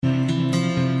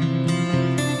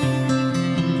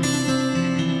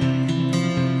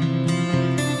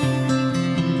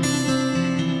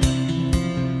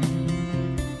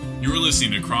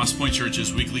listening to Crosspoint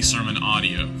Church's weekly sermon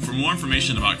audio. For more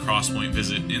information about Crosspoint,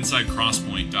 visit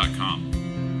insidecrosspoint.com.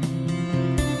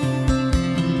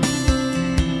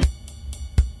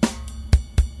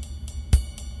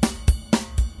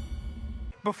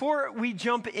 Before we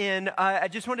jump in, I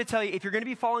just want to tell you, if you're going to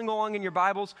be following along in your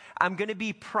Bibles, I'm going to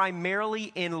be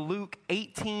primarily in Luke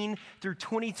 18 through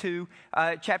 22,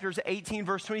 chapters 18,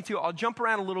 verse 22. I'll jump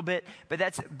around a little bit, but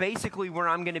that's basically where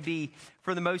I'm going to be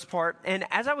for the most part. And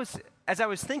as I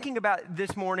was thinking about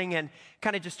this morning and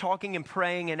kind of just talking and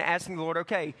praying and asking the Lord,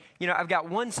 okay, I've got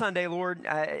one Sunday, Lord,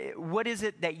 what is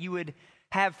it that you would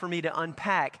have for me to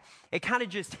unpack? It kind of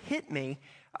just hit me.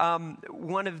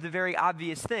 One of the very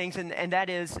obvious things, and that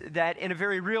is that in a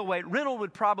very real way, Reynold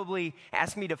would probably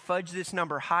ask me to fudge this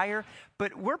number higher,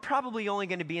 but we're probably only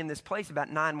going to be in this place about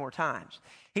 9 more times.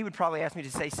 He would probably ask me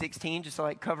to say 16 just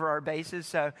to cover our bases.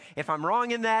 So if I'm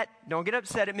wrong in that, don't get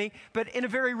upset at me. But in a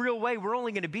very real way, we're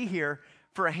only going to be here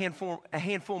for a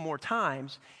handful more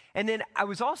times. And then I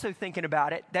was also thinking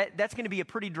about it, that's going to be a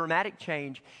pretty dramatic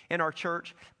change in our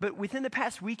church. But within the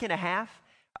past week and a half,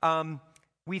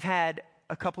 we've had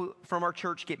a couple from our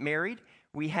church get married.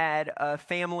 We had a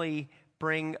family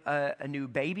bring a new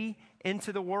baby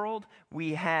into the world.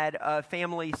 We had a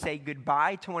family say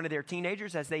goodbye to one of their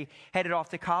teenagers as they headed off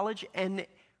to college. And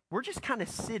we're just kind of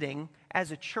sitting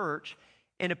as a church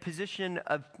in a position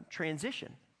of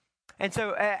transition. And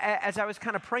so as I was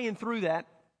kind of praying through that,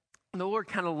 the Lord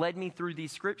kind of led me through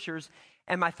these scriptures.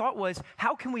 And my thought was,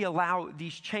 how can we allow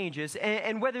these changes?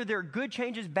 And whether they're good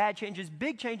changes, bad changes,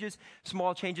 big changes,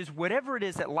 small changes, whatever it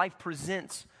is that life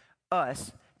presents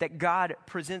us, that God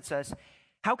presents us,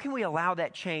 how can we allow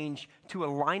that change to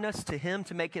align us to Him,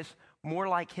 to make us more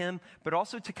like Him, but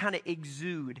also to kind of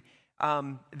exude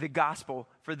the gospel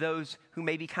for those who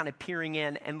may be kind of peering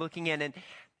in and looking in? And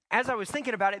as I was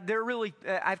thinking about it,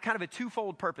 I have kind of a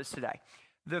twofold purpose today.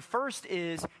 The first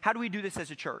is, how do we do this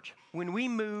as a church? When we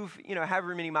move,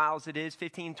 however many miles it is,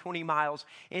 15, 20 miles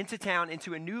into town,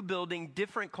 into a new building,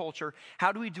 different culture,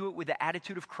 how do we do it with the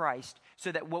attitude of Christ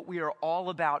so that what we are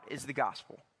all about is the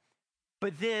gospel?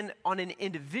 But then on an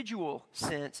individual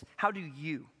sense, how do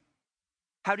you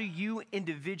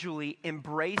individually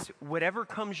embrace whatever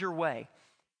comes your way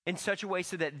in such a way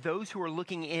so that those who are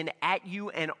looking in at you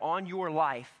and on your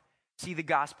life see the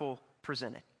gospel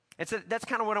presented? And so that's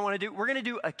kind of what I want to do. We're going to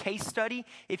do a case study,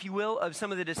 if you will, of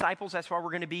some of the disciples. That's why we're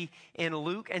going to be in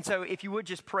Luke. And so if you would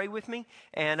just pray with me,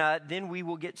 and then we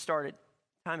will get started.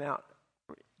 Time out.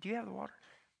 Do you have the water?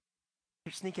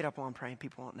 Sneak it up while I'm praying.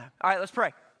 People won't know. All right, let's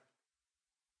pray.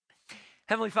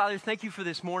 Heavenly Father, thank you for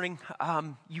this morning.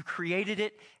 You created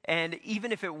it, and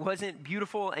even if it wasn't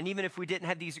beautiful, and even if we didn't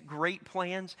have these great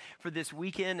plans for this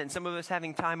weekend and some of us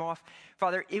having time off,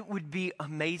 Father, it would be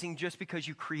amazing just because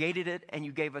you created it and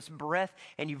you gave us breath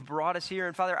and you've brought us here.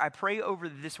 And Father, I pray over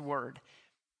this word.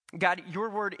 God, your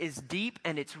word is deep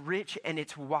and it's rich and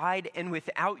it's wide, and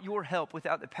without your help,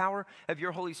 without the power of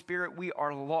your Holy Spirit, we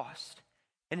are lost.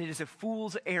 And it is a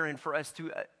fool's errand for us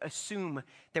to assume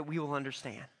that we will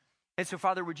understand. And so,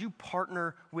 Father, would you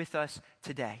partner with us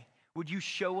today? Would you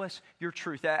show us your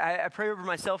truth? I pray over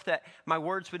myself that my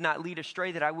words would not lead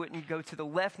astray, that I wouldn't go to the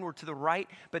left nor to the right,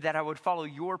 but that I would follow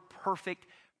your perfect,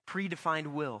 predefined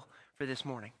will for this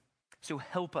morning. So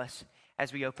help us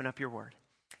as we open up your word.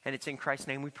 And it's in Christ's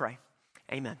name we pray.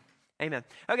 Amen. Amen.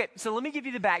 Okay, so let me give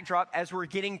you the backdrop as we're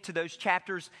getting to those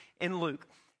chapters in Luke.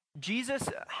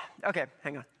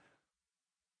 Hang on.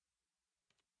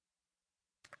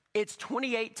 It's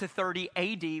 28 to 30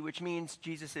 AD, which means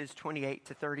Jesus is 28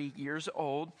 to 30 years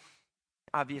old,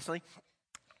 obviously.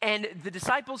 And the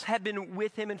disciples have been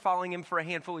with him and following him for a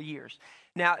handful of years.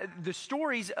 Now, the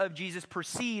stories of Jesus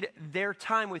precede their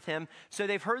time with him. So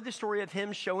they've heard the story of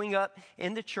him showing up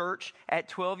in the church at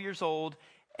 12 years old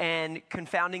and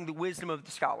confounding the wisdom of the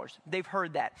scholars. They've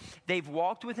heard that. They've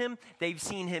walked with him. They've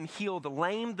seen him heal the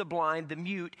lame, the blind, the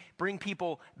mute, bring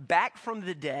people back from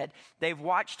the dead. They've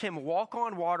watched him walk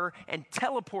on water and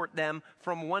teleport them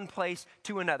from one place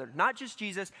to another. Not just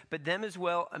Jesus, but them as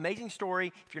well. Amazing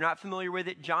story. If you're not familiar with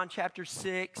it, John chapter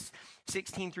 6,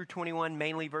 16 through 21,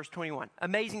 mainly verse 21.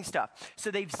 Amazing stuff.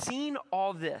 So they've seen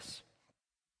all this.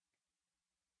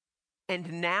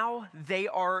 And now they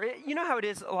are, you know how it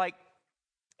is,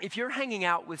 if you're hanging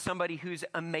out with somebody who's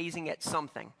amazing at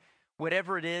something,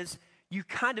 whatever it is, you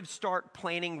kind of start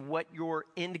planning what your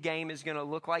end game is going to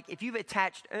look like. If you've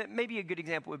attached, maybe a good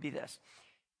example would be this.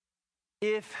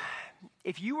 If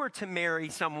you were to marry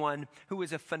someone who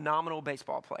was a phenomenal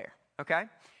baseball player, okay?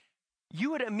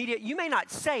 You may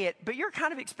not say it, but you're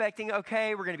kind of expecting,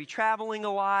 okay, we're going to be traveling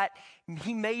a lot.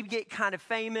 He may get kind of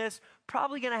famous.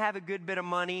 probably going to have a good bit of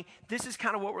money. This is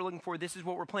kind of what we're looking for. This is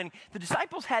what we're planning. The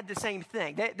disciples had the same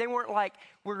thing. They weren't like,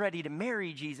 we're ready to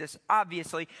marry Jesus,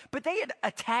 obviously, but they had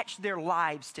attached their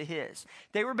lives to his.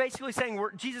 They were basically saying,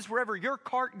 Jesus, wherever your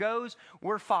cart goes,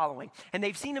 we're following. And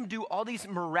they've seen him do all these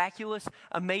miraculous,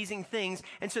 amazing things.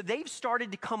 And so they've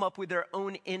started to come up with their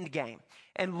own end game.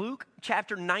 And Luke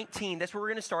chapter 19, that's where we're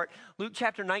going to start. Luke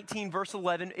chapter 19, verse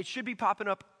 11. It should be popping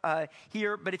up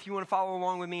here, but if you want to follow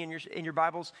along with me in your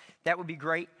Bibles, that would be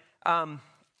great.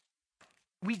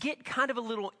 We get kind of a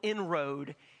little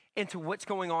inroad into what's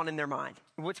going on in their mind,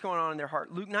 what's going on in their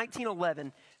heart. Luke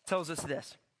 19:11 tells us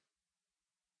this.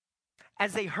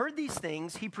 As they heard these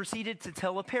things, he proceeded to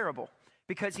tell a parable,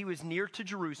 because he was near to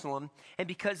Jerusalem and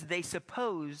because they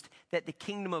supposed that the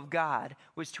kingdom of God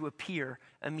was to appear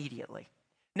immediately.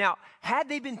 Now, had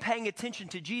they been paying attention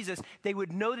to Jesus, they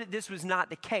would know that this was not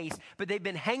the case, but they've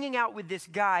been hanging out with this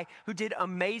guy who did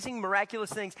amazing,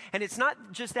 miraculous things. And it's not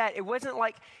just that. It wasn't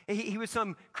like he was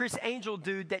some Chris Angel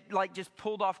dude that like just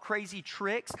pulled off crazy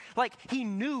tricks. Like, he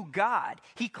knew God.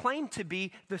 He claimed to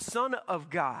be the Son of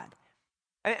God.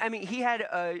 I mean, he had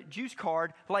a juice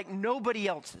card like nobody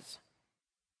else's.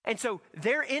 And so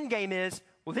their end game is,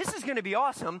 well, this is going to be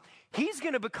awesome. He's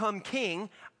going to become king.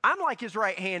 I'm like his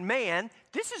right-hand man.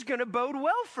 This is going to bode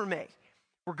well for me.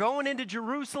 We're going into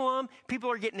Jerusalem. People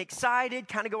are getting excited,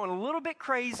 kind of going a little bit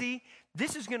crazy.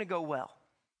 This is going to go well.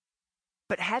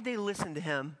 But had they listened to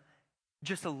him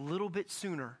just a little bit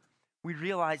sooner, we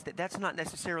realize that that's not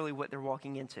necessarily what they're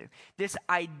walking into. This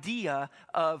idea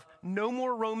of no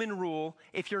more Roman rule.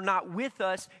 If you're not with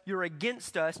us, you're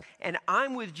against us. And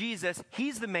I'm with Jesus.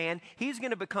 He's the man. He's going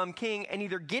to become king, and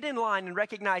either get in line and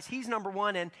recognize he's number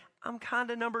one and I'm kind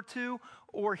of number two,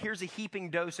 or here's a heaping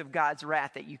dose of God's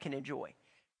wrath that you can enjoy.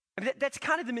 I mean, that's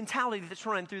kind of the mentality that's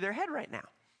running through their head right now.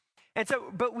 And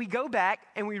so, but we go back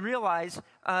and we realize,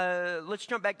 let's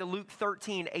jump back to Luke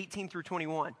 13, 18 through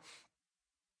 21.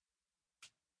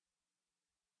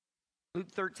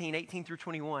 Luke 13, 18 through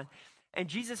 21. And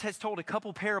Jesus has told a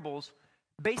couple parables,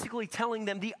 basically telling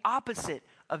them the opposite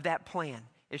of that plan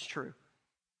is true.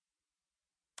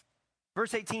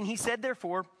 Verse 18, he said,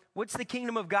 therefore, what's the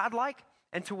kingdom of God like?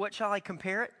 And to what shall I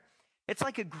compare it? It's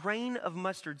like a grain of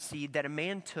mustard seed that a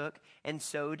man took and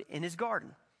sowed in his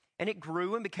garden. And it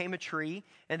grew and became a tree,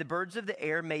 and the birds of the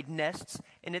air made nests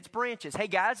in its branches. Hey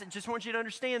guys, I just want you to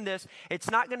understand this. It's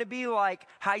not going to be like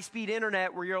high-speed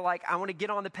internet where you're like, I want to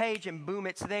get on the page and boom,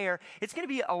 it's there. It's going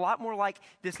to be a lot more like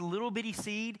this little bitty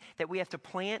seed that we have to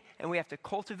plant and we have to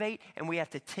cultivate and we have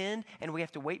to tend and we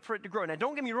have to wait for it to grow. Now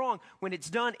don't get me wrong, when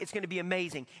it's done, it's going to be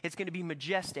amazing. It's going to be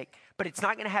majestic, but it's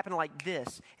not going to happen like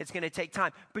this. It's going to take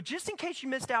time. But just in case you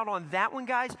missed out on that one,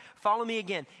 guys, follow me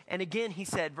again. And again, he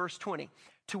said, verse 20,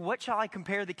 to what shall I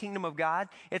compare the kingdom of God?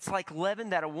 It's like leaven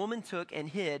that a woman took and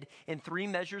hid in 3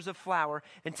 measures of flour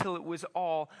until it was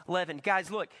all leavened. Guys,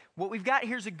 look, what we've got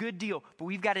here is a good deal, but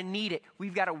we've got to knead it.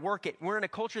 We've got to work it. We're in a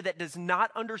culture that does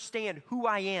not understand who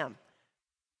I am.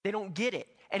 They don't get it,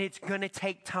 and it's going to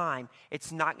take time.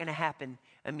 It's not going to happen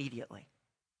immediately.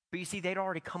 But you see, they'd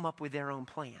already come up with their own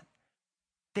plan.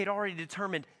 They'd already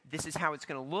determined this is how it's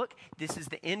going to look, this is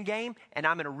the end game, and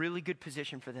I'm in a really good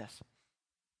position for this.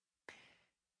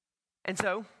 And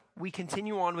so we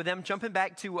continue on with them. Jumping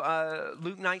back to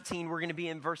Luke 19, we're going to be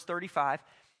in verse 35.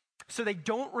 So they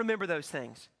don't remember those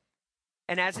things.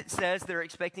 And as it says, they're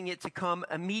expecting it to come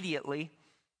immediately.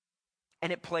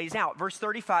 And it plays out. Verse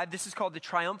 35, this is called the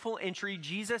triumphal entry.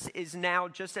 Jesus is now,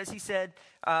 just as he said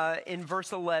in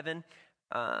verse 11,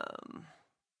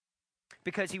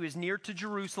 because he was near to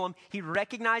Jerusalem. He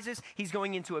recognizes he's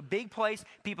going into a big place.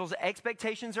 People's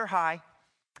expectations are high.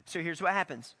 So here's what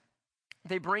happens.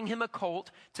 They bring him a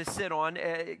colt to sit on,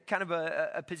 kind of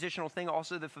a positional thing,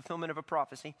 also the fulfillment of a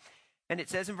prophecy. And it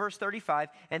says in verse 35,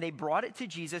 and they brought it to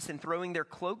Jesus, and throwing their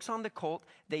cloaks on the colt,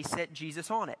 they set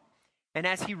Jesus on it. And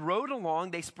as he rode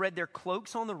along, they spread their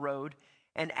cloaks on the road.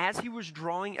 And as he was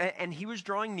drawing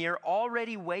near,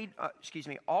 already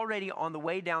on the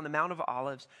way down the Mount of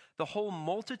Olives, the whole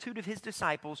multitude of his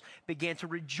disciples began to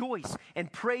rejoice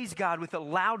and praise God with a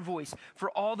loud voice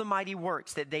for all the mighty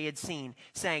works that they had seen,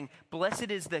 saying,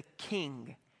 "Blessed is the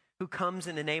King who comes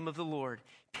in the name of the Lord.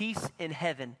 Peace in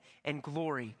heaven and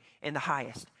glory in the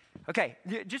highest." Okay,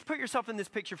 just put yourself in this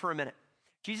picture for a minute.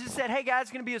 Jesus said, hey guys,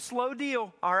 it's going to be a slow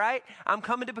deal, all right? I'm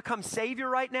coming to become Savior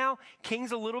right now.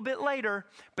 King's a little bit later,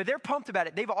 but they're pumped about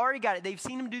it. They've already got it. They've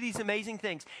seen him do these amazing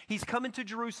things. He's coming to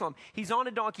Jerusalem. He's on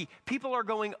a donkey. People are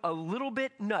going a little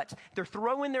bit nuts. They're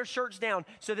throwing their shirts down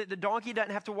so that the donkey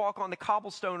doesn't have to walk on the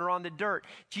cobblestone or on the dirt.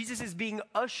 Jesus is being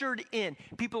ushered in.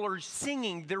 People are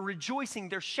singing. They're rejoicing.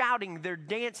 They're shouting. They're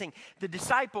dancing. The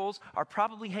disciples are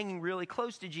probably hanging really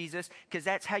close to Jesus because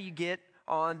that's how you get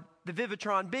on the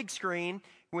Vivatron big screen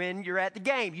when you're at the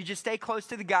game. You just stay close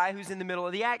to the guy who's in the middle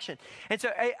of the action. And so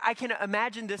I can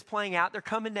imagine this playing out. They're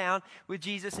coming down with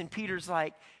Jesus, and Peter's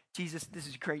like, Jesus, this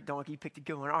is a great donkey. You picked a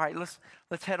good one. All right,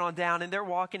 let's head on down. And they're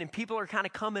walking, and people are kind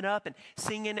of coming up and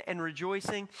singing and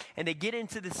rejoicing. And they get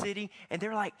into the city, and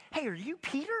they're like, hey, are you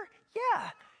Peter? Yeah,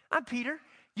 I'm Peter.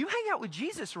 You hang out with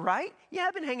Jesus, right? Yeah,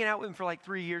 I've been hanging out with him for like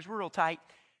 3 years. We're real tight.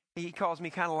 He calls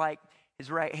me kind of like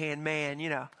his right-hand man, you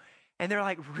know. And they're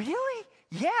like, really?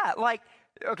 Yeah, like,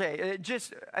 okay,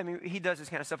 he does this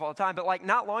kind of stuff all the time, but like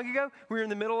not long ago, we were in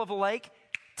the middle of a lake,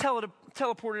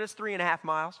 teleported us 3.5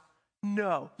 miles.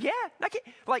 No, yeah,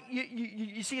 like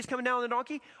you see us coming down on the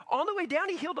donkey? On the way down,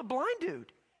 he healed a blind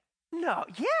dude. No,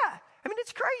 yeah, I mean,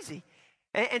 it's crazy.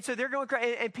 And so they're going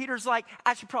crazy, and Peter's like,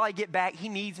 I should probably get back. He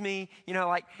needs me. You know,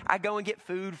 like I go and get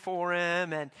food for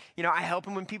him, and, you know, I help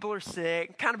him when people are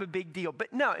sick. Kind of a big deal.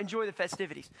 But no, enjoy the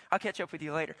festivities. I'll catch up with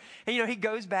you later. And, you know, he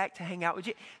goes back to hang out with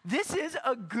you. This is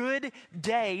a good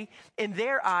day in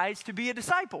their eyes to be a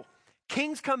disciple.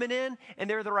 King's coming in, and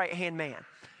they're the right-hand man.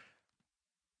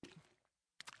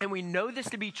 And we know this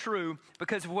to be true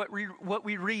because of what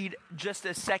we read just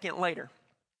a second later.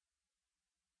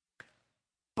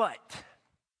 But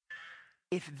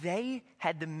if they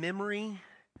had the memory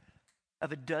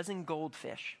of a dozen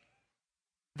goldfish,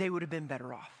 they would have been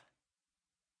better off.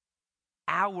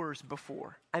 Hours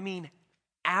before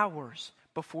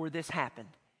this happened,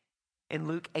 in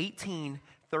Luke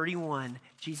 18:31,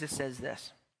 Jesus says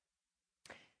this.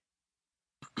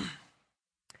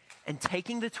 And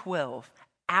taking the 12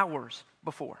 hours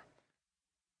before,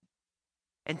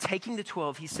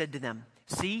 he said to them,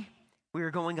 see, we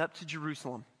are going up to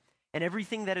Jerusalem, and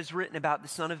everything that is written about the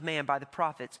Son of Man by the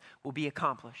prophets will be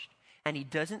accomplished. And he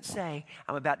doesn't say,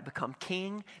 I'm about to become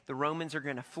king. The Romans are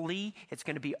going to flee. It's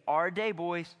going to be our day,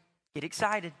 boys. Get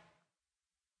excited.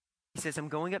 He says, I'm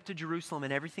going up to Jerusalem,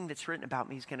 and everything that's written about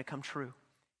me is going to come true.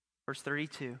 Verse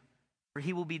 32, for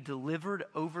he will be delivered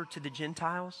over to the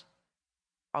Gentiles.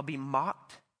 I'll be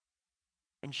mocked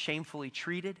and shamefully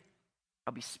treated.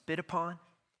 I'll be spit upon.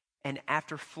 And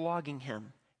after flogging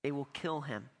him, they will kill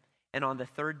him. And on the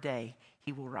third day,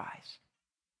 he will rise.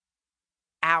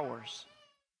 Hours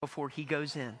before he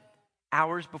goes in.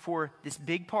 Hours before this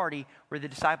big party where the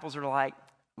disciples are like,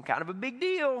 I'm kind of a big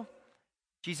deal.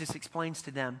 Jesus explains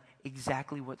to them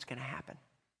exactly what's going to happen.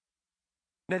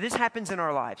 Now, this happens in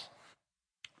our lives.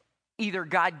 Either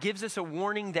God gives us a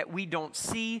warning that we don't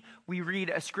see. We read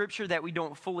a scripture that we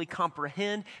don't fully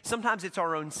comprehend. Sometimes it's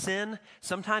our own sin.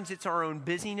 Sometimes it's our own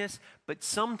busyness. But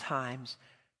sometimes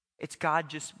it's God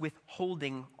just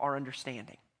withholding our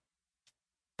understanding.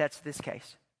 That's this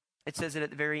case. It says it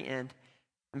at the very end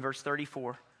in verse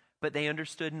 34. But they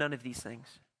understood none of these things.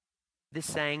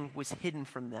 This saying was hidden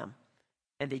from them,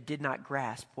 and they did not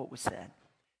grasp what was said.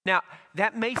 Now,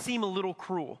 that may seem a little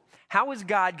cruel. How is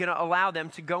God going to allow them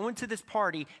to go into this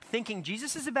party thinking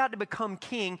Jesus is about to become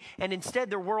king, and instead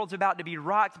their world's about to be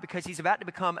rocked because he's about to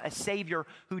become a savior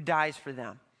who dies for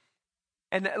them?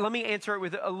 And let me answer it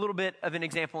with a little bit of an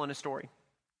example and a story.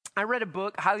 I read a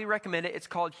book, highly recommend it. It's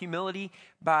called Humility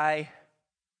by,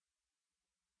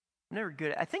 I'm never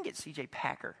good at, I think it's C.J.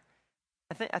 Packer.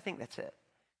 I think that's it.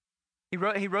 He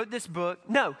wrote this book.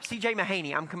 No, C.J.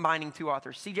 Mahaney. I'm combining two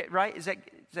authors. C.J., right? Is that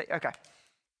okay?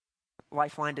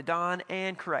 Lifeline to Don,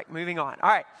 and correct. Moving on. All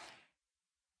right.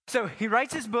 So he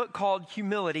writes this book called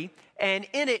Humility, and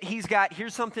in it he's got,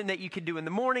 here's something that you could do in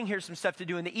the morning, here's some stuff to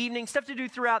do in the evening, stuff to do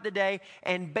throughout the day,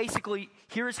 and basically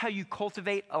here's how you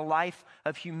cultivate a life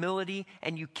of humility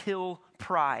and you kill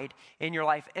pride in your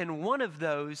life. And one of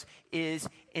those is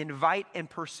invite and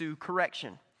pursue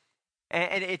correction.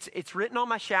 And it's written on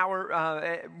my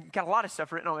shower, got a lot of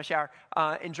stuff written on my shower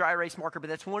in dry erase marker, but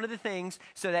that's one of the things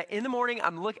so that in the morning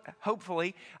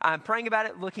hopefully I'm praying about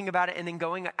it, looking about it, and then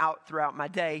going out throughout my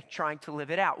day trying to live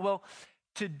it out. Well,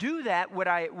 to do that, what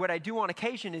I do on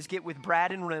occasion is get with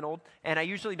Brad and Reynold, and I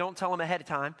usually don't tell them ahead of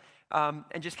time,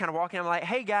 and just kind of walk in. I'm like,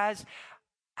 hey guys,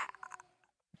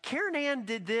 Karen Ann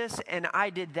did this and I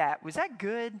did that. Was that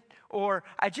good? Or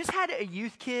I just had a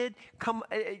youth kid come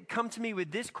to me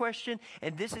with this question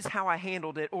and this is how I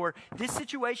handled it. Or this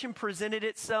situation presented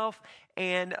itself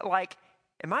and like,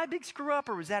 am I a big screw up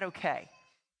or was that okay?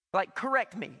 Like,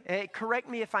 correct me. Correct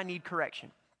me if I need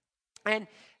correction. And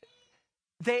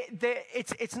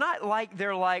it's not like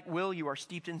they're like, Will, you are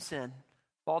steeped in sin.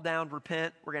 Fall down,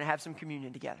 repent, we're going to have some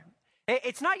communion together.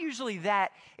 It's not usually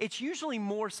that. It's usually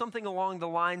more something along the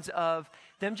lines of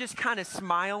them just kind of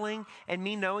smiling and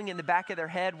me knowing in the back of their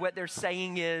head what they're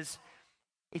saying is,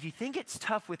 if you think it's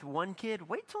tough with one kid,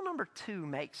 wait till number 2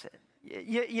 makes it.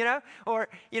 You know? Or,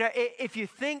 if you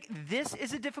think this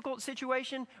is a difficult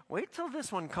situation, wait till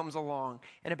this one comes along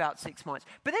in about 6 months.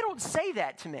 But they don't say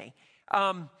that to me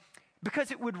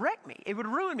because it would wreck me. It would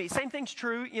ruin me. Same thing's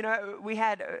true. We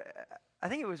had... I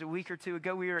think it was a week or 2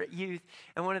 ago, we were at youth,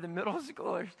 and one of the middle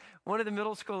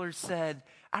schoolers said,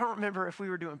 I don't remember if we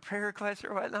were doing prayer class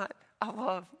or whatnot. I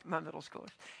love my middle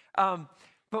schoolers.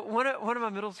 But one of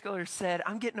my middle schoolers said,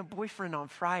 I'm getting a boyfriend on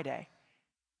Friday.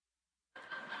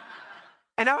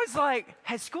 And I was like,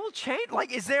 has school changed?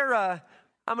 Like, is there I'm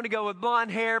going to go with blonde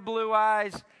hair, blue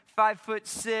eyes,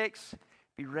 5'6",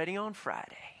 be ready on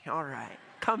Friday. All right,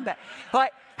 come back.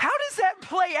 Like, how does that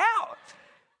play out?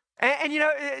 And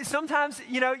sometimes,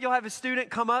 you'll have a student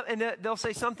come up and they'll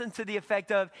say something to the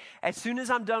effect of, as soon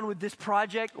as I'm done with this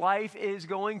project, life is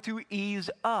going to ease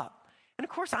up. And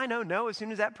of course, I know, no, as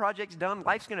soon as that project's done,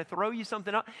 life's going to throw you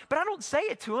something up. But I don't say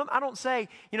it to them. I don't say,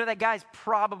 that guy's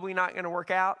probably not going to work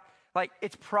out. Like,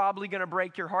 it's probably going to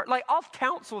break your heart. Like, I'll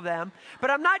counsel them, but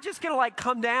I'm not just going to,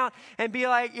 come down and be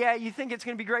like, yeah, you think it's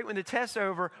going to be great when the test's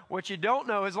over. What you don't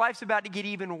know is life's about to get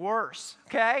even worse,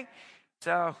 okay?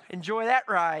 So enjoy that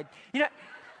ride.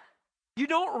 You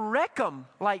don't wreck them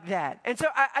like that. And so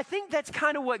I think that's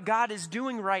kind of what God is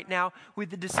doing right now with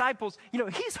the disciples.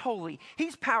 He's holy.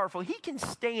 He's powerful. He can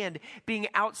stand being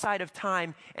outside of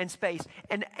time and space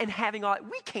and having all that.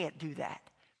 We can't do that.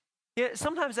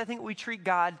 Sometimes I think we treat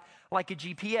God like a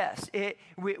GPS.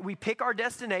 We pick our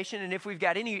destination, and if we've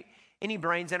got any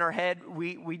brains in our head,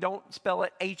 we don't spell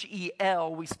it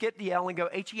H-E-L. We skip the L and go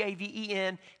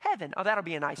H-E-A-V-E-N, heaven. Oh, that'll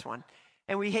be a nice one.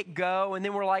 And we hit go, and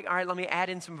then we're like, all right, let me add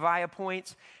in some VIA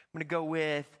points. I'm going to go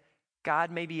with God,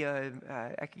 maybe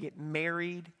I could get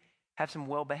married, have some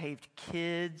well-behaved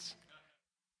kids.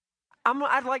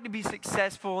 I'd like to be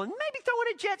successful and maybe throw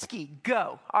in a jet ski.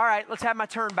 Go. All right, let's have my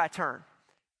turn by turn.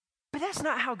 But that's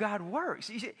not how God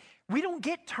works. We don't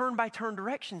get turn-by-turn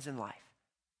directions in life.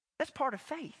 That's part of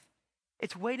faith.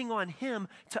 It's waiting on Him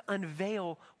to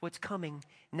unveil what's coming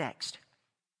next.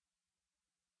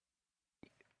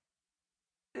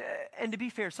 And to be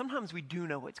fair, sometimes we do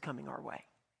know what's coming our way.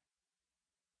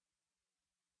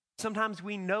 Sometimes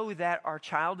we know that our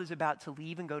child is about to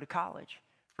leave and go to college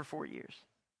for 4 years,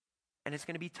 and it's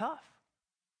going to be tough.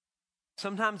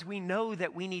 Sometimes we know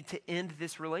that we need to end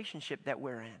this relationship that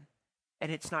we're in,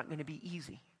 and it's not going to be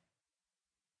easy.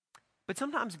 But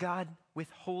sometimes God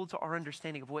withholds our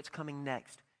understanding of what's coming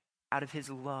next out of His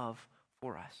love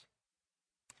for us.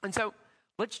 And so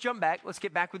let's jump back. Let's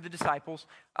get back with the disciples.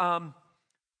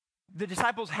 The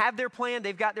disciples have their plan.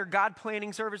 They've got their God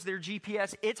planning service, their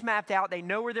GPS. It's mapped out. They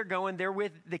know where they're going. They're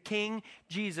with the King,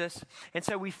 Jesus. And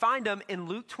so we find them in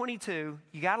Luke 22.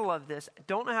 You got to love this. I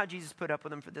don't know how Jesus put up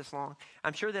with them for this long.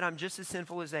 I'm sure that I'm just as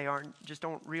sinful as they are and just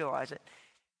don't realize it.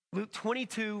 Luke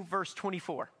 22, verse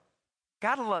 24.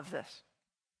 Got to love this.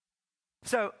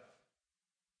 So,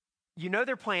 you know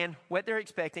their plan, what they're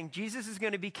expecting. Jesus is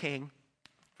going to be king.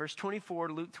 Verse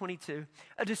 24, Luke 22.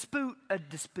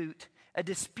 A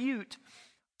dispute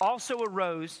also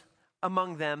arose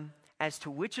among them as to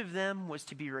which of them was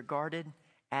to be regarded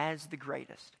as the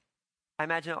greatest. I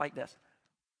imagine it like this.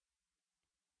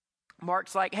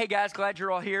 Mark's like, hey guys, glad you're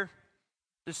all here.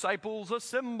 Disciples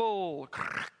assemble.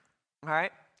 All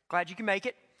right, glad you can make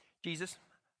it, Jesus.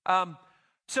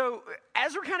 So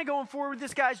as we're kind of going forward with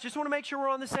this, guys, just want to make sure we're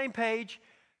on the same page.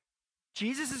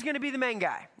 Jesus is going to be the main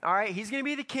guy. All right, he's going to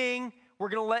be the king. We're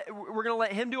going to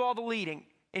let him do all the leading.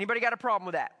 Anybody got a problem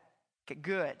with that? Okay,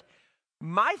 good.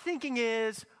 My thinking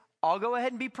is I'll go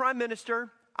ahead and be prime minister.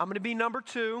 I'm going to be number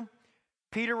 2.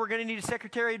 Peter, we're going to need a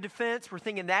secretary of defense. We're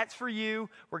thinking that's for you.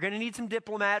 We're going to need some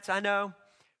diplomats, I know,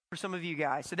 for some of you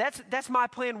guys. So that's my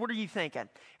plan. What are you thinking?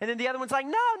 And then the other one's like,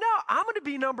 no, I'm going to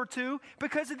be number 2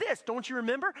 because of this. Don't you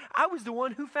remember? I was the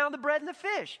one who found the bread and the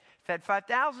fish, fed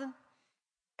 5,000.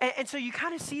 And so you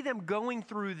kind of see them going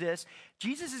through this.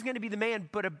 Jesus is going to be the man,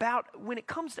 but when it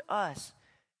comes to us,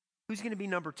 who's going to be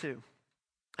number 2?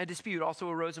 A dispute also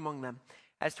arose among them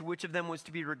as to which of them was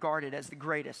to be regarded as the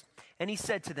greatest. And he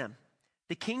said to them,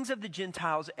 the kings of the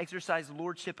Gentiles exercise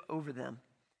lordship over them,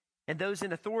 and those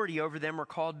in authority over them are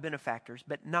called benefactors,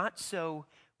 but not so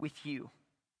with you.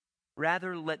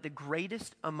 Rather, let the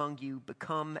greatest among you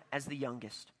become as the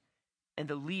youngest, and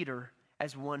the leader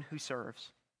as one who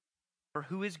serves. For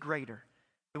who is greater,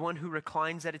 The one who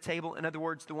reclines at a table, in other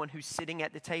words, the one who's sitting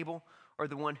at the table, or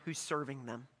the one who's serving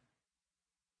them?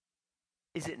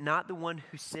 Is it not the one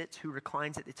who sits, who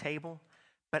reclines at the table?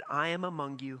 But I am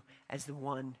among you as the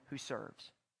one who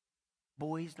serves.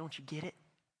 Boys, don't you get it?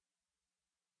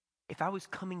 If I was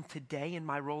coming today in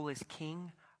my role as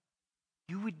king,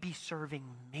 you would be serving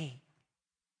me.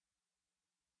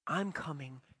 I'm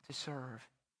coming to serve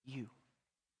you.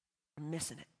 You're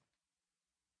missing it.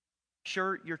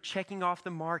 Sure, you're checking off the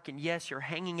mark, and yes, you're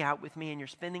hanging out with me, and you're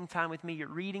spending time with me, you're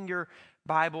reading your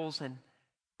Bibles, and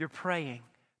you're praying,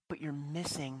 but you're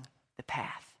missing the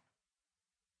path.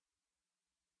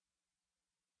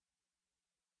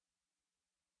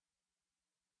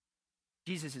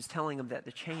 Jesus is telling them that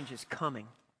the change is coming.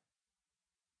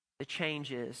 The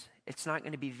change is, it's not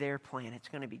going to be their plan, it's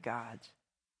going to be God's.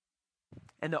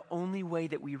 And the only way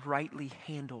that we rightly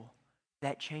handle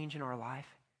that change in our life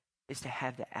is to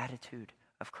have the attitude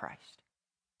of Christ,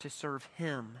 to serve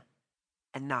Him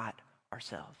and not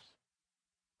ourselves.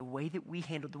 The way that we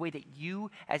handle, the way that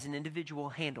you as an individual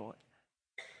handle it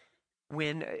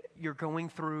when you're going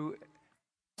through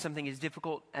something as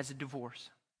difficult as a divorce,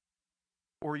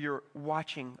 or you're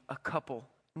watching a couple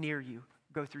near you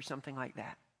go through something like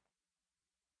that,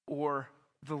 or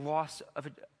the loss of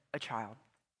a child.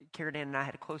 Karen and I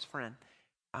had a close friend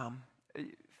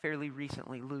fairly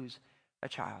recently lose a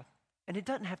child. And it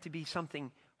doesn't have to be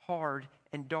something hard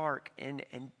and dark and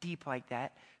deep like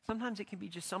that. Sometimes it can be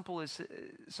just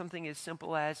something as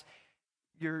simple as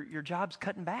your job's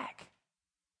cutting back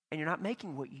and you're not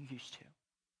making what you used to.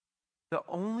 The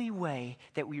only way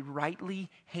that we rightly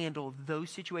handle those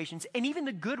situations, and even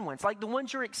the good ones, like the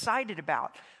ones you're excited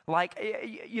about, like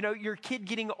your kid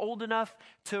getting old enough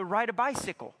to ride a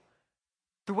bicycle.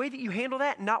 The way that you handle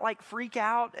that, not like freak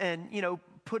out and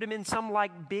put him in some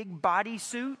like big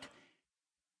bodysuit,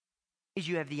 is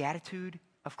you have the attitude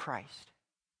of Christ.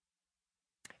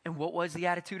 And what was the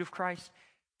attitude of Christ?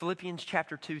 Philippians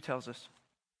chapter 2 tells us.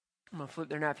 I'm going to flip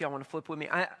there now if y'all want to flip with me.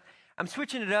 I'm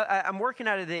switching it up. I'm working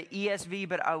out of the ESV,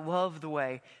 but I love the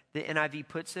way the NIV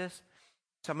puts this.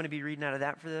 So I'm going to be reading out of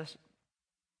that for this.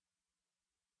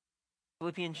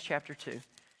 Philippians chapter 2,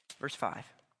 verse 5.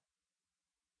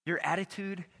 Your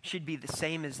attitude should be the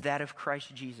same as that of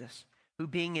Christ Jesus, who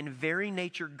being in very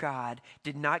nature God,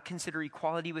 did not consider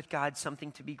equality with God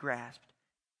something to be grasped,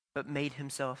 but made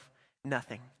himself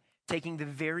nothing, taking the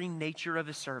very nature of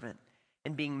a servant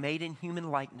and being made in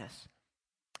human likeness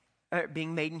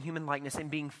and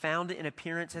being found in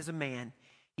appearance as a man,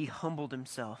 he humbled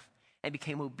himself and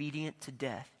became obedient to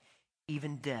death,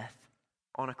 even death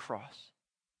on a cross.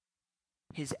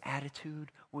 His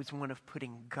attitude was one of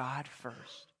putting God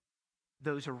first,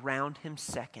 those around him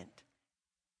second,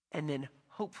 and then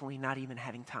hopefully not even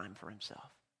having time for himself.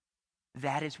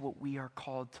 That is what we are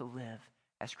called to live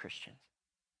as Christians.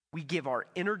 We give our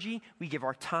energy, we give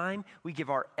our time, we give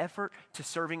our effort to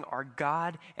serving our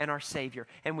God and our Savior.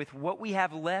 And with what we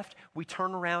have left, we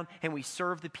turn around and we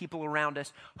serve the people around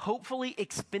us, hopefully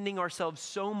expending ourselves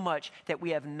so much that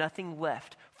we have nothing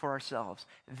left for ourselves.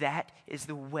 That is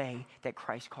the way that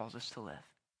Christ calls us to live.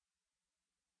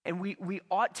 And we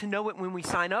ought to know it when we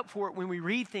sign up for it, when we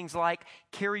read things like,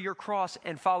 carry your cross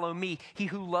and follow me. He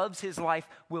who loves his life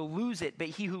will lose it, but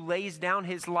he who lays down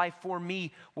his life for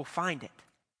me will find it.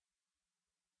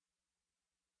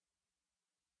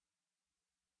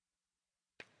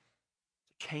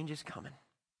 Change is coming.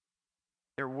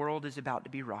 Their world is about to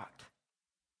be rocked.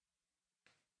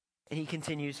 And he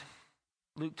continues,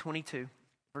 Luke 22,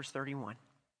 verse 31.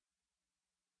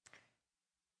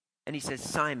 And he says,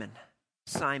 Simon,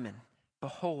 Simon,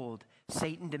 behold,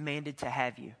 Satan demanded to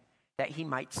have you, that he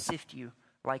might sift you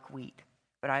like wheat.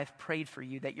 But I have prayed for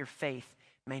you that your faith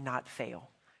may not fail.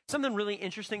 Something really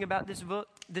interesting about this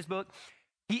book,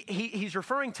 he's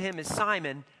referring to him as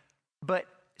Simon, but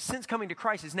since coming to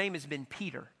Christ, his name has been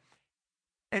Peter.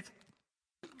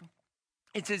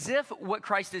 It's as if what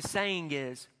Christ is saying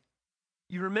is,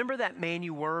 you remember that man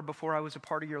you were before I was a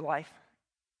part of your life?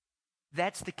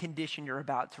 That's the condition you're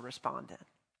about to respond in.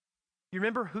 You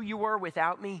remember who you were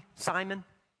without me, Simon?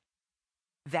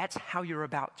 That's how you're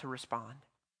about to respond.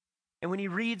 And when he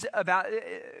reads about,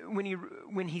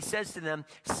 when he says to them,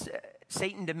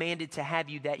 Satan demanded to have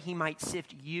you that he might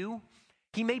sift you,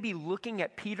 he may be looking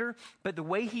at Peter, but the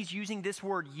way he's using this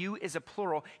word you is a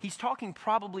plural. He's talking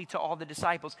probably to all the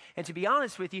disciples. And to be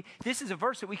honest with you, this is a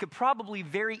verse that we could probably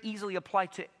very easily apply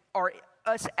to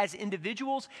us as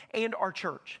individuals and our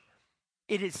church.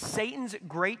 It is Satan's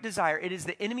great desire. It is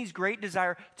the enemy's great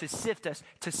desire to sift us,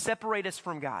 to separate us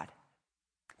from God.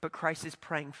 But Christ is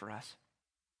praying for us.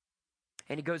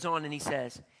 And he goes on and he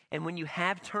says, And when you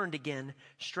have turned again,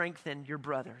 strengthen your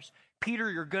brothers.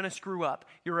 Peter, you're going to screw up.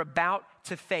 You're about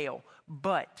to fail.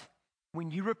 But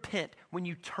when you repent, when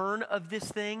you turn of this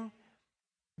thing,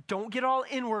 don't get all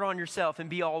inward on yourself and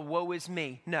be all, woe is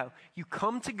me. No, you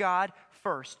come to God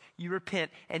first, you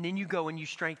repent, and then you go and you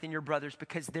strengthen your brothers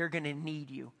because they're going to need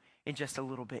you in just a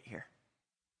little bit here.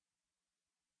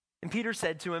 And Peter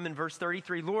said to him in verse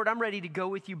 33, Lord, I'm ready to go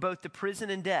with you both to prison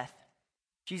and death.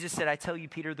 Jesus said, I tell you,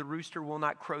 Peter, the rooster will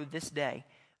not crow this day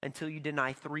until you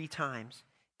deny 3 times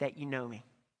that you know me.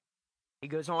 He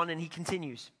goes on and he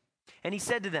continues. And he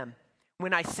said to them,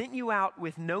 when I sent you out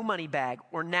with no money bag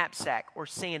or knapsack or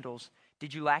sandals,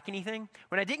 did you lack anything?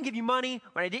 When I didn't give you money,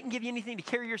 when I didn't give you anything to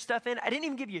carry your stuff in, I didn't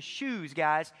even give you shoes,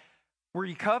 guys. Were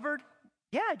you covered?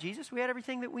 Yeah, Jesus, we had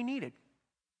everything that we needed.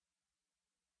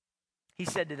 He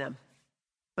said to them,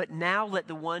 but now let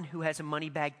the one who has a money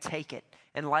bag take it,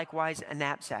 and likewise a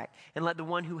knapsack, and let the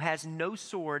one who has no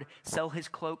sword sell his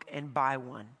cloak and buy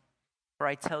one. For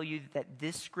I tell you that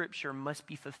this scripture must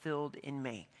be fulfilled in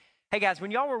me. Hey guys,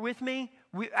 when y'all were with me,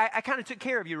 I kind of took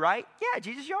care of you, right? Yeah,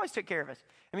 Jesus, you always took care of us.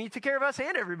 I mean, you took care of us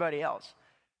and everybody else.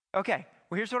 Okay,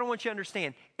 well, here's what I want you to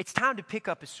understand. It's time to pick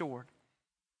up a sword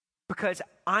because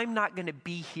I'm not going to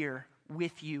be here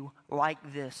with you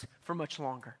like this for much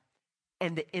longer.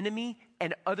 And the enemy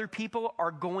and other people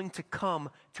are going to come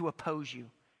to oppose you.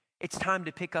 It's time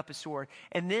to pick up a sword.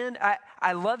 And then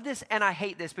I love this and I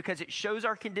hate this because it shows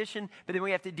our condition, but then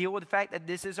we have to deal with the fact that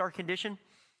this is our condition.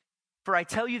 For I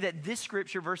tell you that this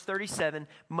scripture, verse 37,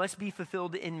 must be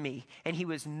fulfilled in me. And he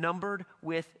was numbered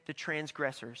with the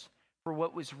transgressors. For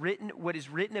what is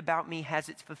written about me has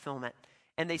its fulfillment.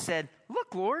 And they said,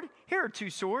 look, Lord, here are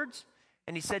 2 swords.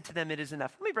 And he said to them, it is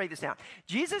enough. Let me break this down.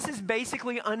 Jesus is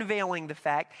basically unveiling the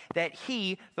fact that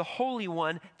he, the Holy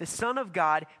One, the Son of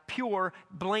God, pure,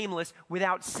 blameless,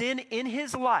 without sin in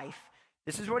his life,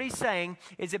 this is what he's saying,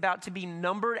 is about to be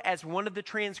numbered as one of the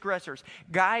transgressors.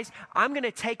 Guys, I'm going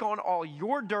to take on all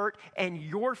your dirt and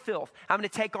your filth. I'm going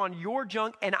to take on your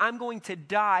junk, and I'm going to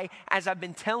die as I've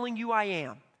been telling you I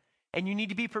am. And you need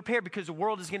to be prepared because the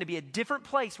world is going to be a different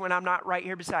place when I'm not right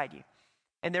here beside you.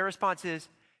 And their response is,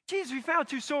 Jesus, we found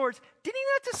 2 swords. Didn't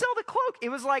even have to sell the cloak. It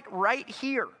was like right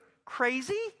here.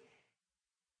 Crazy?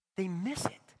 They miss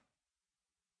it.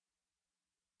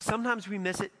 Sometimes we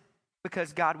miss it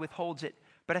because God withholds it.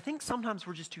 But I think sometimes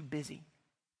we're just too busy.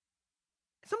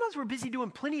 Sometimes we're busy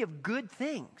doing plenty of good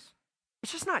things.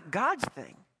 It's just not God's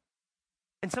thing.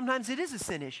 And sometimes it is a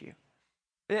sin issue.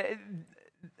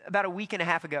 About a week and a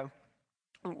half ago,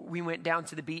 we went down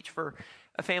to the beach for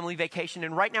a family vacation.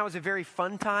 And right now is a very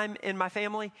fun time in my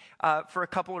family for a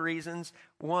couple of reasons.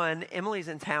 One, Emily's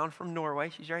in town from Norway.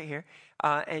 She's right here.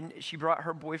 And she brought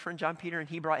her boyfriend, John Peter, and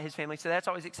he brought his family. So that's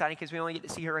always exciting because we only get to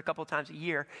see her a couple of times a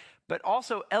year. But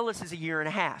also, Ellis is a year and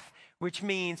a half, which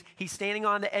means he's standing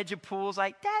on the edge of pools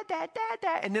like, dad, dad, dad,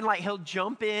 dad. And then like he'll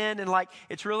jump in and like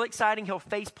it's real exciting. He'll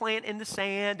face plant in the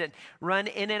sand and run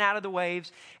in and out of the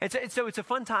waves. And so it's a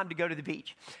fun time to go to the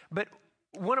beach. But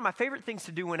one of my favorite things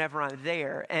to do whenever I'm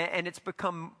there, and it's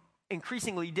become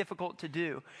increasingly difficult to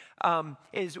do,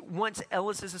 is once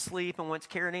Ellis is asleep and once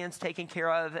Karen Ann's taken care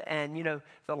of and, you know,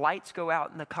 the lights go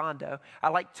out in the condo, I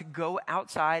like to go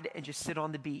outside and just sit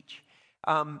on the beach.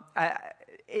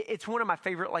 It's one of my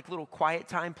favorite, like, little quiet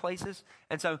time places.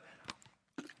 And so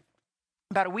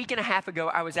about a week and a half ago,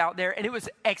 I was out there, and it was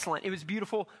excellent. It was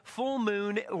beautiful, full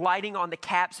moon lighting on the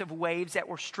caps of waves that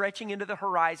were stretching into the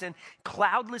horizon.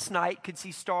 Cloudless night, could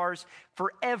see stars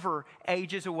forever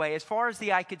ages away, as far as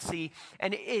the eye could see.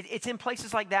 And it's in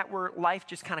places like that where life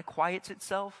just kind of quiets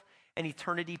itself and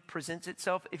eternity presents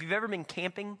itself. If you've ever been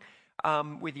camping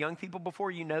with young people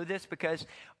before, you know this, because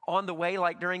on the way,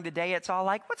 like during the day, it's all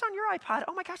like, what's on your iPod?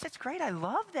 Oh my gosh, that's great. I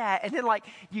love that. And then like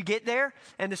you get there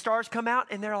and the stars come out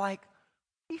and they're like,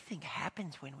 what do you think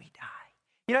happens when we die?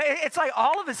 You know, it's like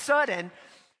all of a sudden,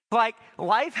 like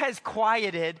life has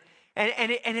quieted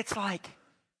and it's like,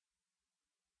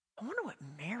 I wonder what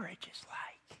marriage is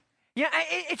like. Yeah,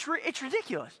 it's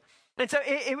ridiculous. And so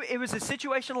it was a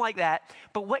situation like that,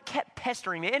 but what kept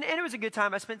pestering me, and it was a good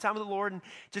time. I spent time with the Lord and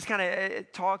just kind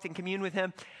of talked and communed with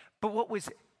him. But what was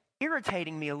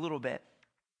irritating me a little bit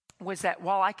was that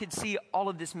while I could see all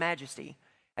of this majesty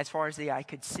as far as the eye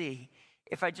could see,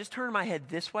 if I just turned my head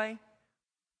this way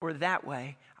or that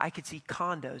way, I could see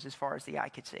condos as far as the eye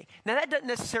could see. Now, that doesn't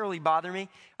necessarily bother me.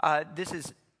 This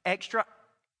is extra.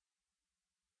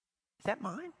 Is that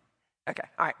mine? Okay,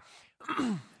 all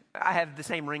right. I have the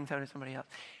same ringtone as somebody else.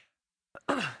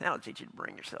 That'll teach you to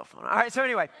bring your cell phone. All right, so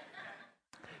anyway,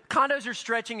 condos are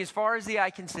stretching as far as the eye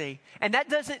can see. And that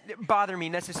doesn't bother me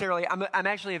necessarily. I'm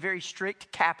actually a very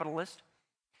strict capitalist.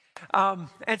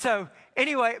 And so,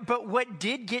 anyway, but what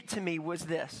did get to me was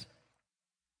this.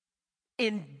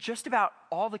 In just about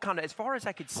all the content, as far as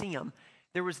I could see them,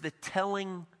 there was the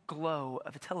telling glow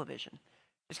of a television.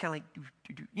 Just kind of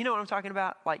like, you know what I'm talking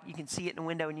about? Like you can see it in the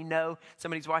window and you know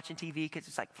somebody's watching TV because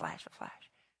it's like flash, flash.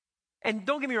 And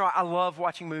don't get me wrong, I love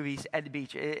watching movies at the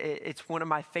beach. It's one of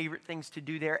my favorite things to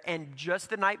do there. And just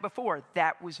the night before,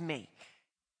 that was me.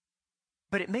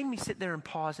 But it made me sit there and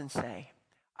pause and say,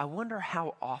 I wonder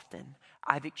how often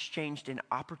I've exchanged an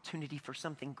opportunity for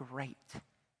something great,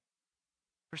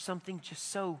 for something just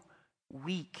so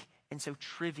weak and so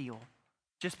trivial,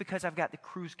 just because I've got the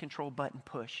cruise control button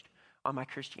pushed on my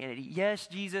Christianity. Yes,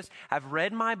 Jesus, I've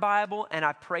read my Bible and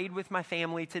I prayed with my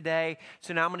family today,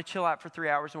 so now I'm going to chill out for 3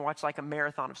 hours and watch like a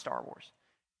marathon of Star Wars.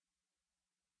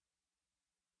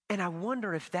 And I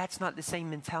wonder if that's not the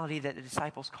same mentality that the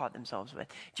disciples caught themselves with.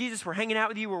 Jesus, we're hanging out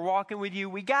with you, we're walking with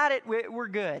you, we got it, we're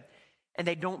good. And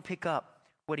they don't pick up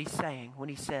what he's saying when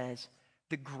he says,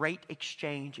 the great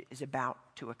exchange is about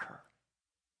to occur.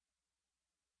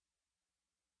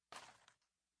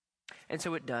 And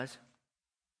so it does.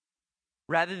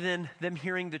 Rather than them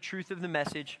hearing the truth of the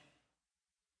message,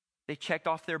 they checked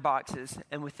off their boxes,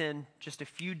 and within just a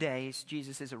few days,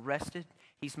 Jesus is arrested,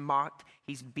 he's mocked,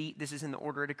 he's beat. This is in the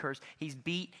order it occurs. He's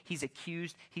beat, he's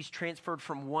accused, he's transferred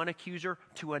from one accuser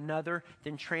to another,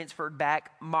 then transferred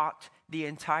back, mocked the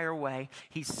entire way.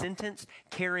 He's sentenced,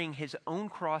 carrying his own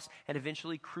cross, and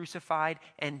eventually crucified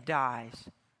and dies.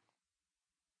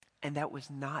 And that was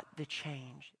not the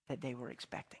change that they were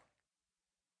expecting.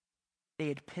 They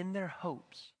had pinned their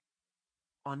hopes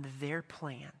on their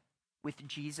plan with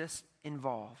Jesus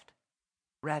involved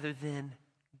rather than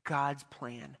God's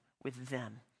plan with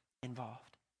them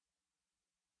involved.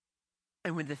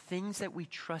 And when the things that we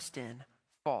trust in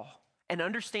fall, and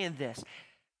understand this,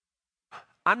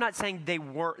 I'm not saying they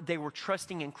were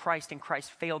trusting in Christ and Christ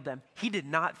failed them. He did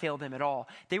not fail them at all.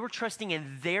 They were trusting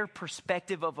in their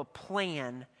perspective of a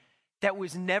plan that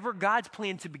was never God's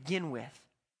plan to begin with,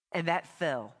 and that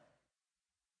fell.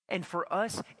 And for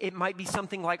us, it might be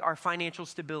something like our financial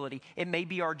stability. It may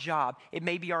be our job. It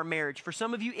may be our marriage. For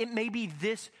some of you, it may be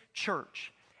this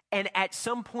church. And at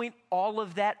some point, all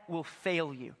of that will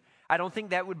fail you. I don't think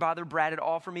that would bother Brad at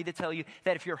all for me to tell you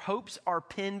that if your hopes are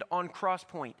pinned on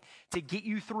Crosspoint to get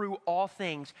you through all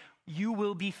things, you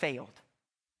will be failed.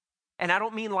 And I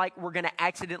don't mean like we're going to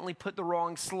accidentally put the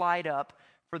wrong slide up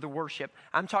for the worship.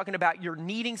 I'm talking about you're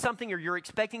needing something or you're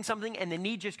expecting something and the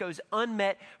need just goes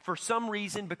unmet for some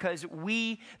reason because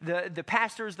we, the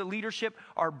pastors, the leadership,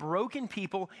 are broken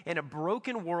people in a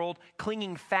broken world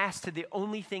clinging fast to the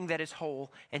only thing that is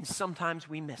whole, and sometimes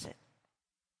we miss it.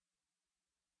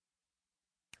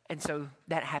 And so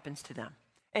that happens to them.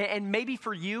 And maybe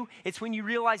for you, it's when you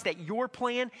realize that your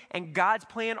plan and God's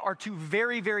plan are two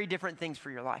very, very different things for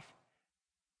your life.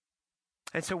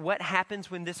 And so what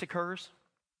happens when this occurs?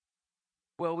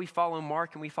 Well, we follow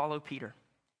Mark and we follow Peter.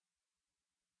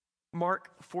 Mark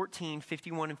 14,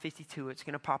 51 and 52, it's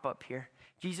going to pop up here.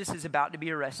 Jesus is about to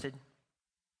be arrested.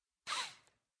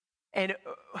 And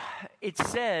it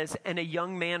says, and a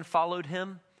young man followed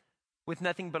him with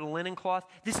nothing but a linen cloth.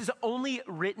 This is only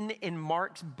written in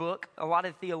Mark's book. A lot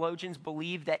of theologians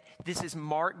believe that this is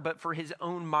Mark, but for his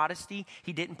own modesty,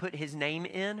 he didn't put his name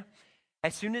in.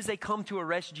 As soon as they come to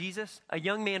arrest Jesus, a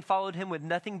young man followed him with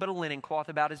nothing but a linen cloth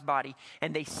about his body,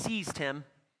 and they seized him,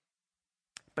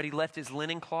 but he left his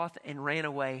linen cloth and ran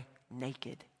away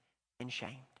naked and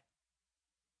shamed.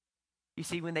 You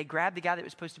see, when they grabbed the guy that was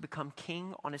supposed to become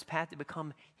king on his path to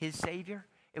become his savior,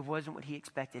 it wasn't what he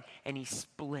expected, and he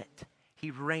split. He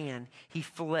ran, he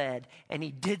fled, and he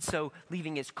did so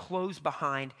leaving his clothes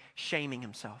behind, shaming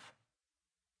himself.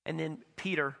 And then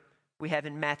Peter, we have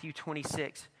in Matthew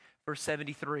 26, Verse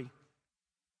 73.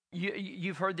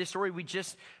 You've heard this story. We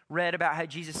just read about how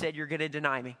Jesus said, you're going to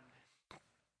deny me.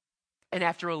 And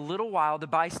after a little while, the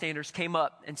bystanders came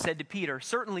up and said to Peter,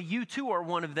 certainly you too are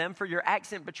one of them, for your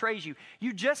accent betrays you.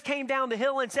 You just came down the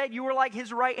hill and said you were like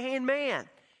his right-hand man.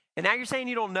 And now you're saying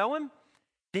you don't know him?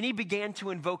 Then he began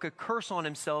to invoke a curse on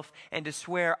himself and to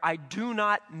swear, I do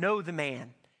not know the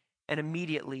man. And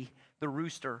immediately the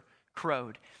rooster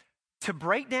crowed. To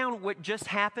break down what just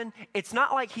happened, it's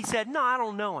not like he said, no, I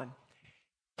don't know him.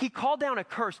 He called down a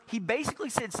curse. He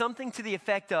basically said something to the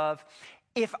effect of,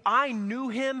 if I knew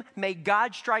him, may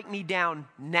God strike me down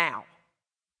now.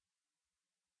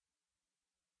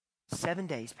 7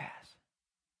 days pass.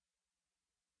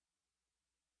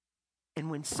 And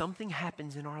when something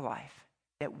happens in our life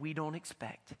that we don't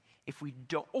expect, if we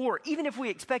don't, or even if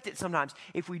we expect it sometimes,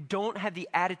 if we don't have the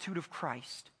attitude of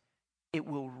Christ, it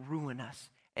will ruin us.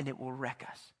 And it will wreck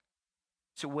us.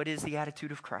 So what is the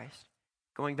attitude of Christ?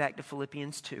 Going back to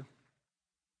Philippians 2.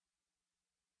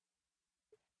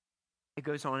 It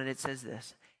goes on and it says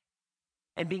this.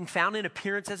 And being found in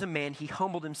appearance as a man, he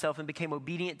humbled himself and became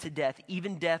obedient to death,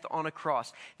 even death on a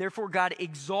cross. Therefore God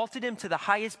exalted him to the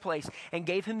highest place and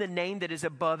gave him the name that is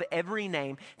above every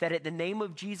name, that at the name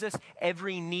of Jesus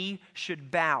every knee should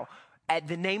bow. At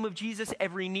the name of Jesus,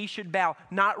 every knee should bow,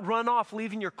 not run off,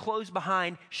 leaving your clothes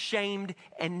behind, shamed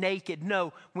and naked.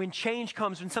 No, when change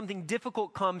comes, when something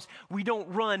difficult comes, we don't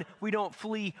run, we don't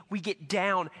flee, we get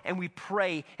down and we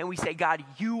pray and we say, God,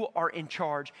 you are in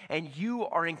charge and you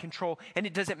are in control. And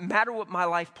it doesn't matter what my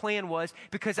life plan was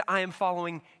because I am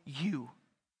following you.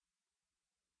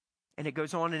 And it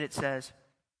goes on and it says,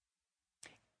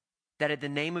 that at the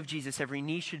name of Jesus, every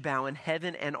knee should bow in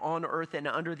heaven and on earth and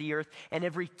under the earth, and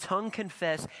every tongue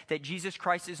confess that Jesus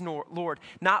Christ is Lord.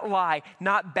 Not lie,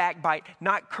 not backbite,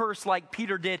 not curse like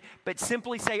Peter did, but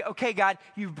simply say, okay, God,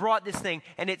 you've brought this thing,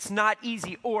 and it's not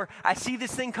easy, or I see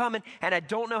this thing coming, and I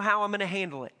don't know how I'm going to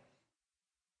handle it.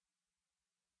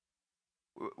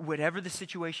 Whatever the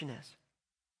situation is.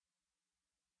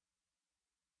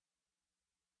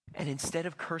 And instead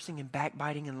of cursing and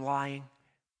backbiting and lying,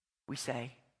 we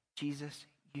say, Jesus,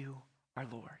 you are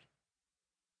Lord.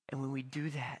 And when we do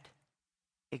that,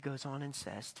 it goes on and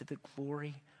says, to the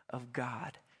glory of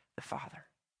God the Father.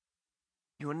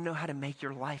 You want to know how to make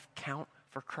your life count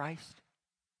for Christ?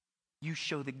 You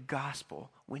show the gospel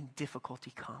when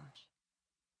difficulty comes.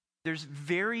 There's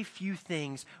very few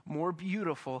things more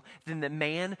beautiful than the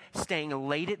man staying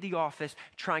late at the office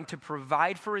trying to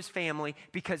provide for his family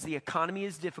because the economy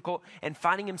is difficult and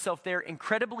finding himself there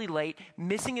incredibly late,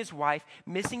 missing his wife,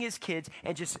 missing his kids,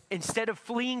 and just instead of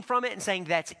fleeing from it and saying,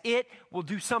 that's it, we'll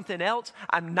do something else,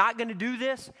 I'm not going to do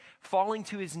this, falling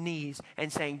to his knees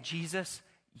and saying, Jesus,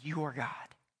 you are God.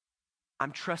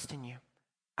 I'm trusting you.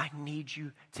 I need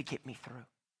you to get me through.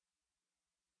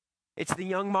 It's the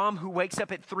young mom who wakes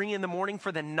up at 3 a.m.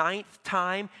 for the 9th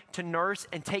time to nurse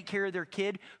and take care of their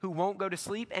kid who won't go to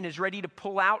sleep and is ready to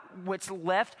pull out what's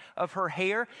left of her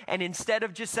hair. And instead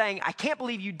of just saying, I can't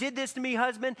believe you did this to me,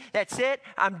 husband, that's it,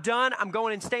 I'm done, I'm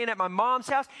going and staying at my mom's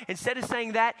house. Instead of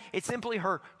saying that, it's simply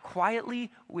her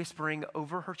quietly whispering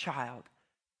over her child,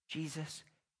 Jesus,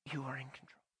 you are in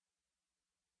control.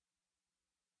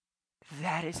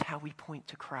 That is how we point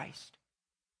to Christ.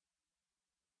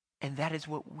 And that is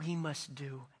what we must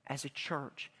do as a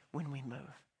church when we move.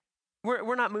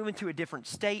 We're not moving to a different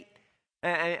state.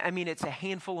 I mean, it's a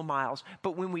handful of miles.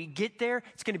 But when we get there,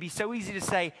 it's going to be so easy to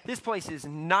say, this place is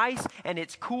nice and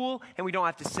it's cool and we don't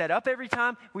have to set up every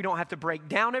time. We don't have to break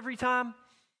down every time.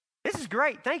 This is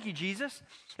great. Thank you, Jesus.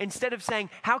 Instead of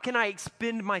saying, how can I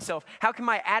expend myself? How can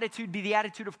my attitude be the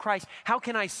attitude of Christ? How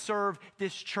can I serve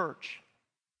this church?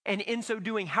 And in so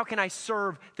doing, how can I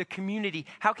serve the community?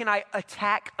 How can I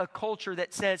attack a culture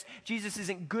that says Jesus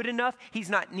isn't good enough,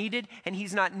 he's not needed, and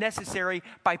he's not necessary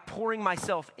by pouring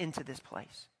myself into this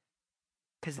place?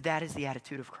 Because that is the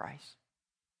attitude of Christ.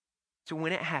 So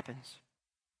when it happens,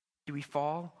 do we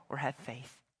fall or have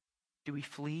faith? Do we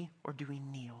flee or do we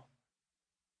kneel?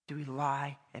 Do we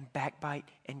lie and backbite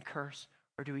and curse?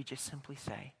 Or do we just simply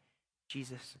say,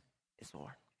 Jesus is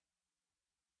Lord?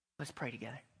 Let's pray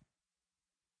together.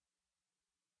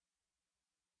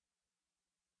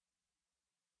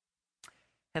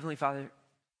 Heavenly Father,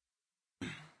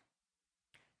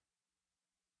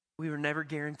 we were never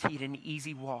guaranteed an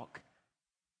easy walk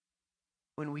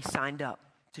when we signed up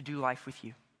to do life with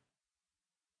you.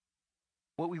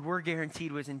 What we were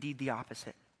guaranteed was indeed the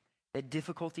opposite, that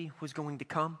difficulty was going to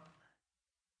come,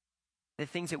 that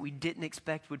things that we didn't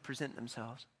expect would present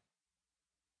themselves,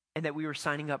 and that we were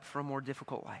signing up for a more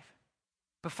difficult life.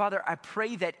 But Father, I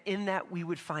pray that in that we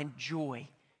would find joy.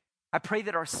 I pray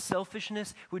that our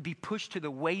selfishness would be pushed to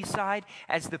the wayside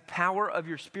as the power of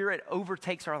your Spirit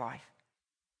overtakes our life.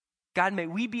 God, may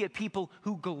we be a people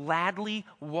who gladly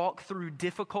walk through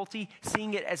difficulty,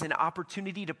 seeing it as an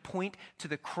opportunity to point to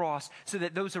the cross so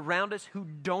that those around us who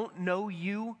don't know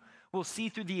you will see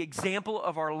through the example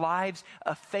of our lives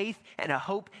a faith and a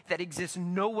hope that exists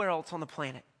nowhere else on the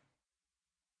planet.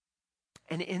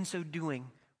 And in so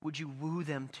doing, would you woo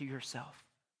them to yourself?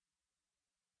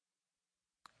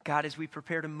 God, as we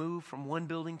prepare to move from one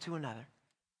building to another,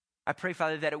 I pray,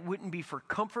 Father, that it wouldn't be for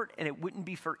comfort and it wouldn't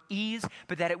be for ease,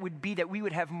 but that it would be that we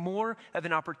would have more of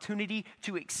an opportunity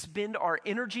to expend our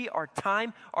energy, our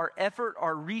time, our effort,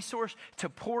 our resource, to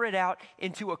pour it out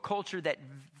into a culture that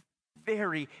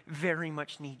very, very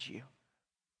much needs you.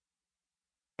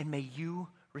 And may you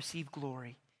receive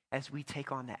glory as we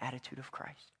take on the attitude of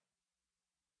Christ.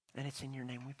 And it's in your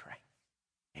name we pray.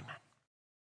 Amen.